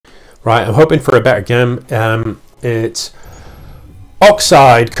Right, I'm hoping for a better game. It's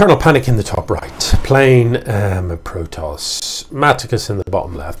Oxide, KernelPanic in the top right, playing Protoss, Matticus in the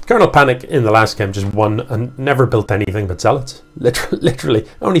bottom left. KernelPanic in the last game just won and never built anything but Zealots. Literally,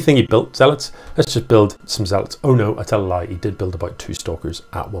 only thing he built, Zealots. Let's just build some Zealots. Oh no, I tell a lie, he did build about 2 Stalkers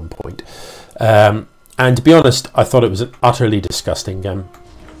at one point. And to be honest, I thought it was an utterly disgusting game.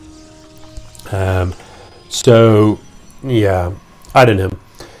 So, yeah, I don't know.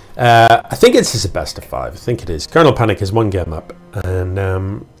 I think it's his best of 5. I think it is. KernelPanic is 1 game up,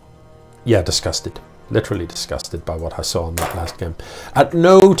 and yeah, disgusted. Literally disgusted by what I saw in that last game. At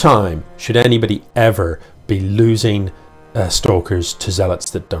no time should anybody ever be losing Stalkers to Zealots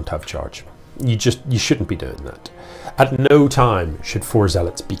that don't have charge. You shouldn't be doing that. At no time should 4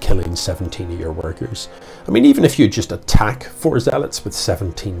 Zealots be killing 17 of your workers. I mean, even if you just attack 4 Zealots with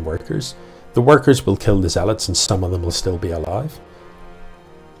 17 workers, the workers will kill the Zealots and some of them will still be alive.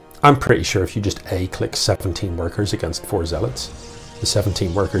 I'm pretty sure if you just A-click 17 workers against 4 Zealots, the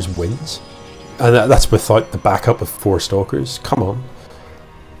 17 workers wins. And that's without the backup of 4 Stalkers. Come on.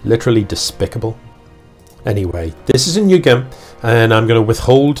 Literally despicable. Anyway, this is a new game, and I'm going to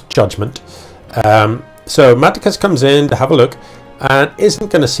withhold judgment. So Matticus comes in to have a look, and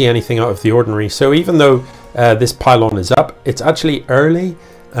isn't going to see anything out of the ordinary. So even though this pylon is up, it's actually early.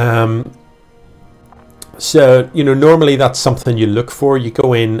 So, you know, normally that's something you look for. You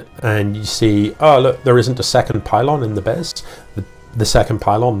go in and you see, oh, look, there isn't a second pylon in the base. The second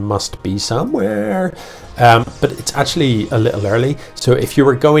pylon must be somewhere. But it's actually a little early. So if you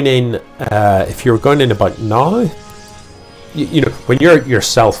were going in, about now, you know, when you're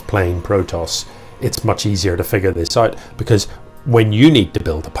yourself playing Protoss, it's much easier to figure this out, because when you need to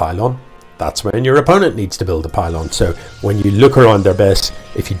build a pylon, that's when your opponent needs to build a pylon. So when you look around their base,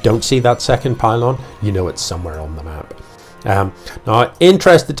 if you don't see that second pylon, you know it's somewhere on the map. Now,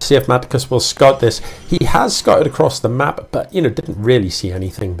 interested to see if Matticus will scout this. He has scouted across the map, but, you know, didn't really see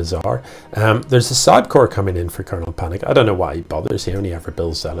anything bizarre. There's a side core coming in for KernelPanic. I don't know why he bothers. He only ever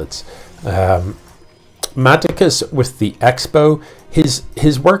builds Zealots. Matticus with the Expo,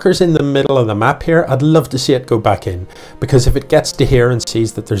 his workers in the middle of the map here, I'd love to see it go back in, because if it gets to here and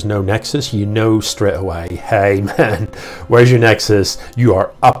sees that there's no Nexus, you know straight away, hey man, where's your Nexus? You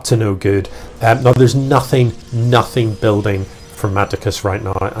are up to no good. Now there's nothing building for Matticus right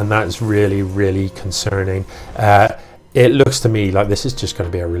now, and that is really, really concerning. It looks to me like this is just going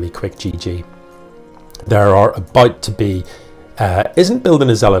to be a really quick GG. There are about to be isn't building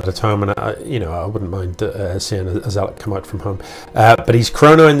a Zealot at home, and you know, I wouldn't mind seeing a Zealot come out from home. But he's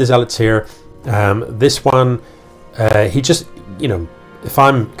chronoing the Zealots here. This one, he just, you know, if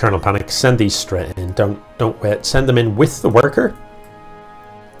I'm KernelPanic, send these straight in. Don't wait. Send them in with the worker,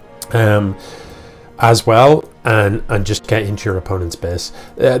 as well, and just get into your opponent's base.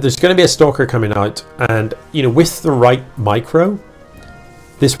 There's going to be a Stalker coming out, and you know, with the right micro,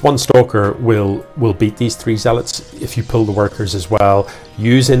 this 1 Stalker will beat these 3 Zealots if you pull the workers as well.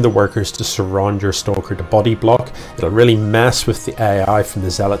 Using the workers to surround your Stalker to body block. It'll really mess with the AI from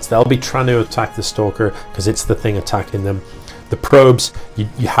the Zealots. They'll be trying to attack the Stalker because it's the thing attacking them. The probes, you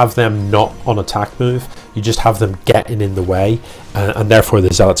have them not on attack move. You just have them getting in the way, and therefore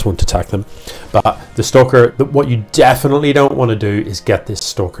the Zealots won't attack them. But the Stalker, what you definitely don't want to do is get this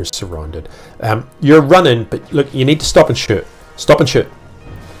Stalker surrounded. You're running, but look, you need to stop and shoot. Stop and shoot.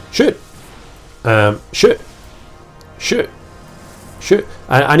 Shoot, shoot.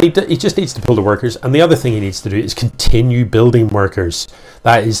 And he just needs to pull the workers. And the other thing he needs to do is continue building workers.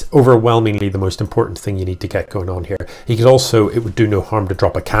 That is overwhelmingly the most important thing you need to get going on here. He could also, it would do no harm to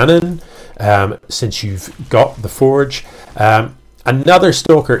drop a cannon, since you've got the forge. Another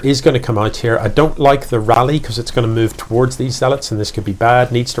Stalker is going to come out here. I don't like the rally because it's going to move towards these Zealots, and this could be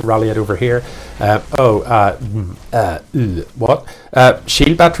bad. Needs to rally it over here. What?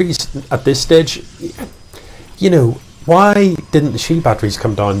 Shield batteries at this stage. You know, why didn't the shield batteries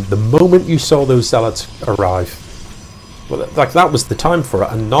come down the moment you saw those Zealots arrive? Well, like, that was the time for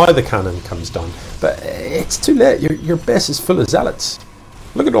it, and now the cannon comes down. But it's too late. Your base is full of Zealots.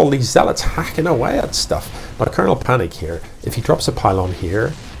 Look at all these Zealots hacking away at stuff. Now, KernelPanic here, if he drops a pylon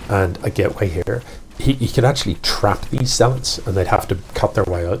here and a gateway here, he could actually trap these Zealots, and they'd have to cut their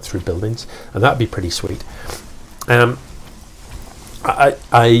way out through buildings, and that'd be pretty sweet. Yeah,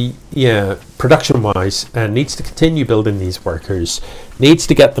 production-wise, needs to continue building these workers, needs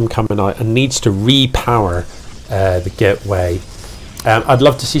to get them coming out, and needs to repower the gateway. I'd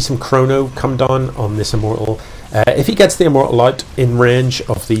love to see some chrono come down on this Immortal. If he gets the Immortal out in range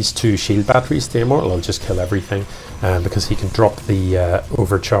of these 2 shield batteries, the Immortal will just kill everything, because he can drop the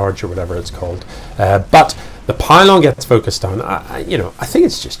overcharge or whatever it's called. But the pylon gets focused on. I think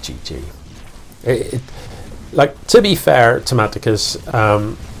it's just GG. Like, to be fair to Matticus,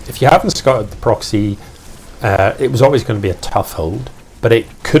 if you haven't scouted the proxy, it was always going to be a tough hold, but it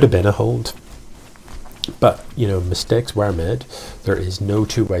could have been a hold. But, mistakes were made. There is no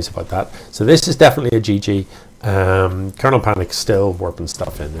 2 ways about that. So this is definitely a GG. KernelPanic still warping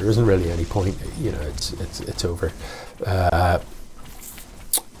stuff in. There isn't really any point. It's over.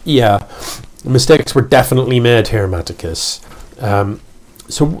 Yeah, mistakes were definitely made here, Matticus.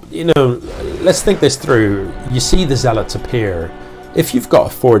 So, let's think this through. You see the zealots appear. If you've got a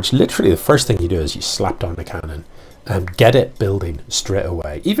forge, literally the first thing you do is you slap down the cannon and get it building straight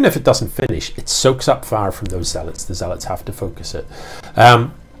away. Even if it doesn't finish, it soaks up fire from those zealots. The zealots have to focus it.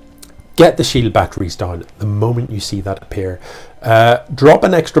 Get the shield batteries down the moment you see that appear. Drop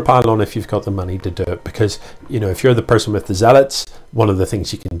an extra pylon if you've got the money to do it, because if you're the person with the zealots, one of the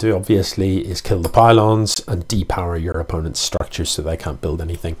things you can do obviously is kill the pylons and depower your opponent's structures so they can't build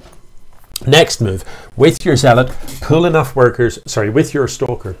anything. Next move, with your zealot, with your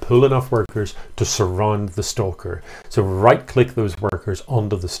stalker, pull enough workers to surround the stalker. So right click those workers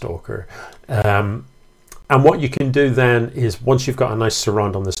onto the stalker. And what you can do then is, once you've got a nice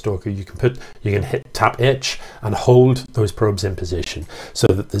surround on the stalker, you can hit tap H and hold those probes in position so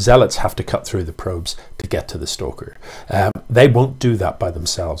that the zealots have to cut through the probes to get to the stalker. They won't do that by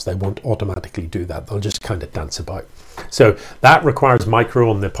themselves. They won't automatically do that. They'll just kind of dance about. So that requires micro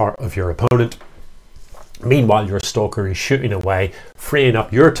on the part of your opponent. Meanwhile, your stalker is shooting away, freeing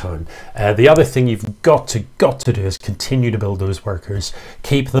up your time. The other thing you've got to do is continue to build those workers.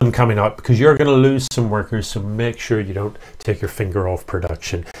 Keep them coming out, because you're going to lose some workers, so make sure you don't take your finger off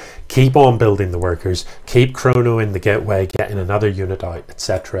production. Keep on building the workers. Keep chrono in the gateway, getting another unit out,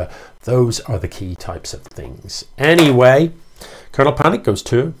 etc. Those are the key types of things. Anyway, KernelPanic goes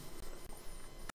 2.